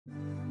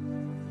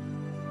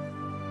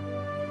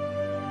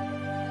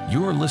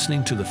You're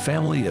listening to the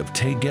Family of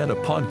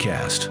Taygeta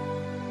podcast.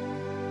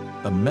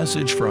 A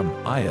message from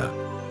Aya.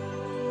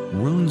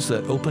 Runes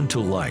that open to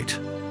light.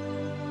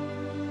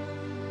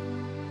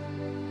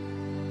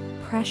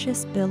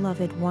 Precious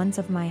beloved ones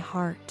of my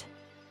heart.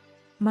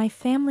 My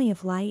family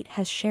of light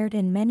has shared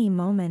in many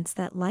moments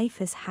that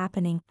life is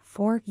happening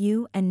for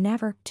you and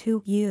never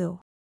to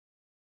you.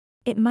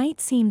 It might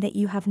seem that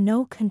you have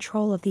no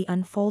control of the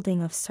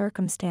unfolding of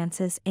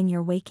circumstances in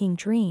your waking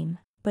dream,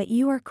 but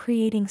you are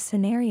creating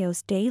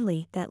scenarios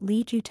daily that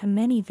lead you to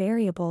many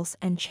variables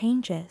and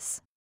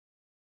changes.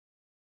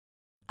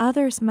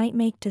 Others might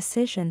make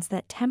decisions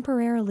that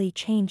temporarily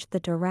change the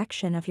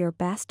direction of your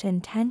best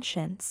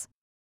intentions.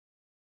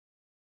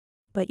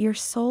 But your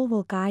soul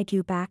will guide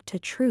you back to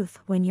truth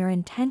when your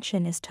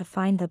intention is to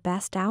find the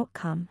best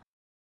outcome.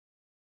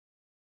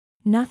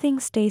 Nothing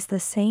stays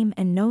the same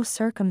and no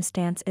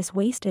circumstance is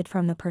wasted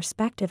from the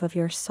perspective of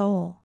your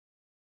soul.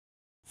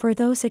 For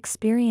those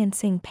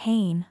experiencing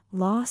pain,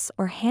 loss,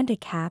 or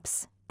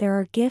handicaps, there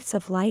are gifts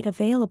of light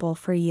available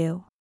for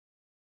you.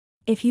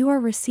 If you are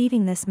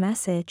receiving this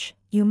message,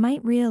 you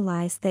might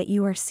realize that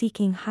you are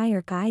seeking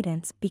higher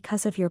guidance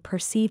because of your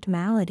perceived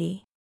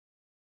malady.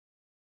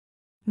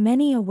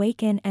 Many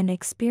awaken and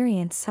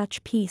experience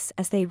such peace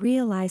as they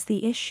realize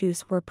the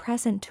issues were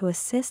present to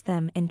assist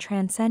them in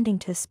transcending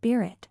to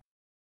spirit.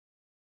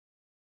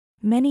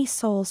 Many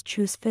souls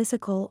choose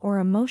physical or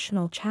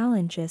emotional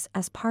challenges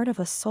as part of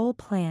a soul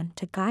plan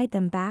to guide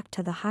them back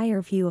to the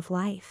higher view of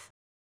life.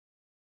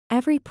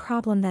 Every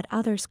problem that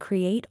others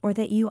create or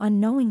that you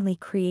unknowingly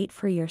create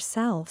for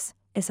yourselves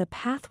is a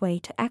pathway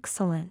to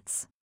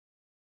excellence.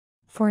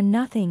 For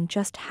nothing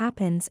just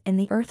happens in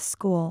the earth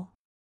school.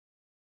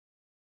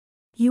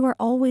 You are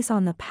always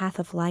on the path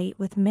of light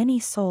with many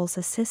souls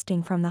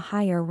assisting from the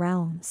higher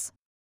realms.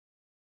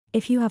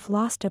 If you have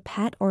lost a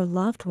pet or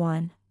loved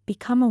one,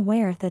 become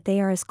aware that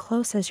they are as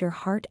close as your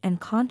heart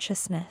and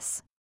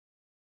consciousness.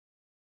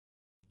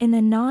 In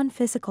the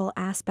non-physical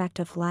aspect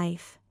of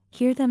life,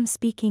 hear them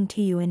speaking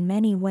to you in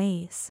many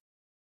ways.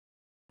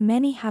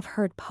 Many have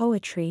heard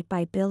poetry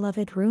by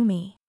beloved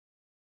Rumi.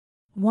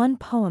 One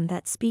poem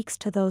that speaks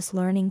to those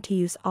learning to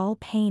use all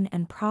pain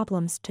and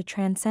problems to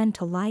transcend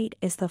to light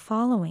is the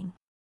following.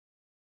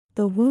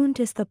 The wound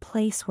is the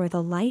place where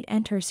the light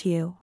enters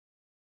you.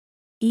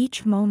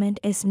 Each moment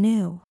is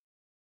new.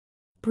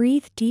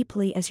 Breathe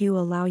deeply as you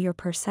allow your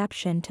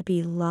perception to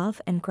be love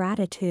and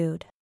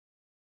gratitude.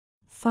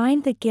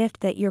 Find the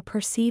gift that your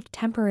perceived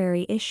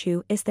temporary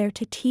issue is there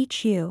to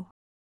teach you.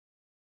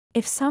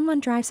 If someone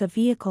drives a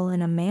vehicle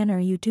in a manner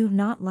you do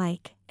not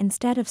like,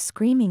 instead of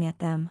screaming at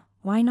them,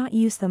 why not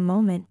use the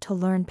moment to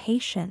learn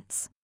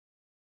patience?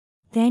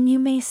 Then you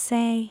may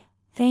say,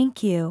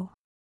 "Thank you."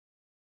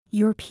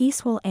 Your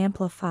peace will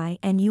amplify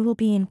and you will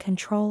be in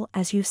control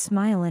as you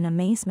smile in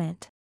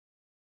amazement.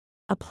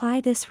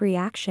 Apply this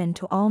reaction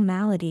to all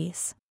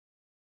maladies.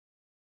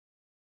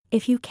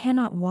 If you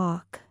cannot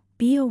walk,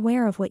 be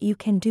aware of what you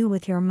can do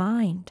with your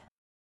mind.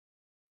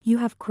 You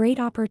have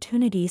great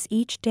opportunities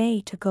each day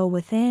to go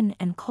within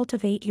and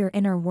cultivate your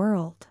inner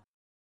world.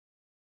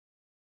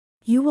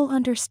 You will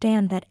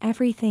understand that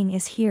everything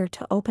is here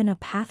to open a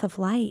path of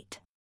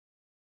light.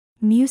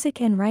 Music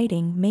and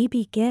writing may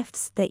be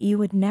gifts that you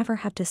would never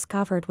have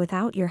discovered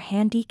without your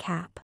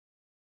handicap.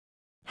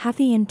 Have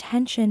the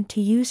intention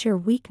to use your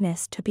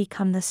weakness to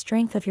become the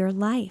strength of your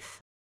life.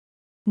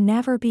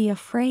 Never be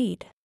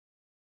afraid.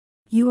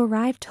 You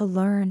arrive to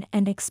learn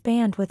and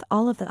expand with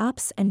all of the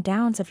ups and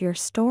downs of your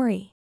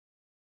story.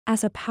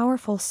 As a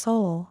powerful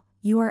soul,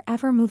 you are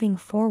ever moving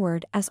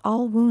forward as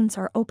all wounds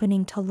are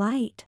opening to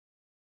light.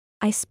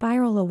 I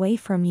spiral away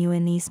from you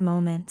in these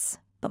moments,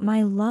 but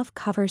my love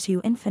covers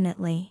you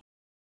infinitely.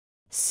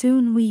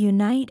 Soon we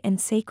unite in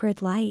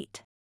sacred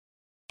light.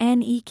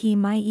 N-iki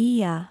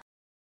Maiya.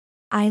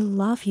 I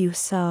love you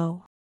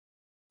so.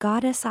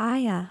 Goddess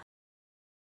Aya.